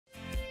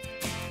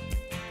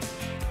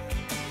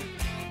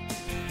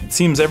It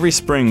seems every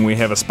spring we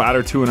have a spot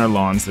or two in our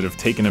lawns that have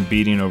taken a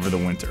beating over the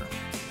winter.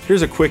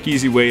 Here's a quick,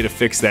 easy way to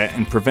fix that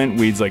and prevent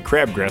weeds like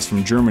crabgrass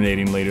from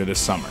germinating later this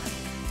summer.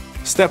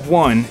 Step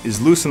 1 is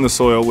loosen the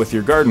soil with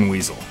your garden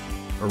weasel.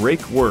 A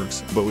rake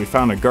works, but we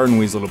found a garden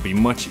weasel to be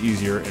much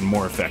easier and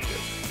more effective.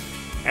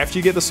 After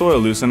you get the soil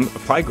loosened,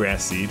 apply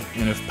grass seed,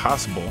 and if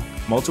possible,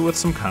 mulch it with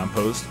some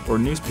compost or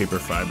newspaper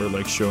fiber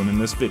like shown in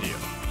this video.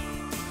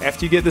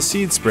 After you get the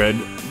seed spread,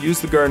 use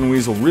the garden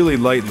weasel really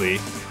lightly,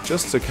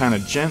 just to kind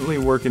of gently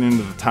work it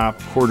into the top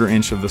 1/4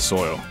 inch of the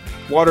soil.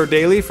 Water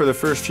daily for the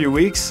first few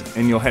weeks,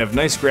 and you'll have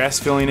nice grass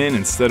filling in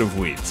instead of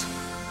weeds.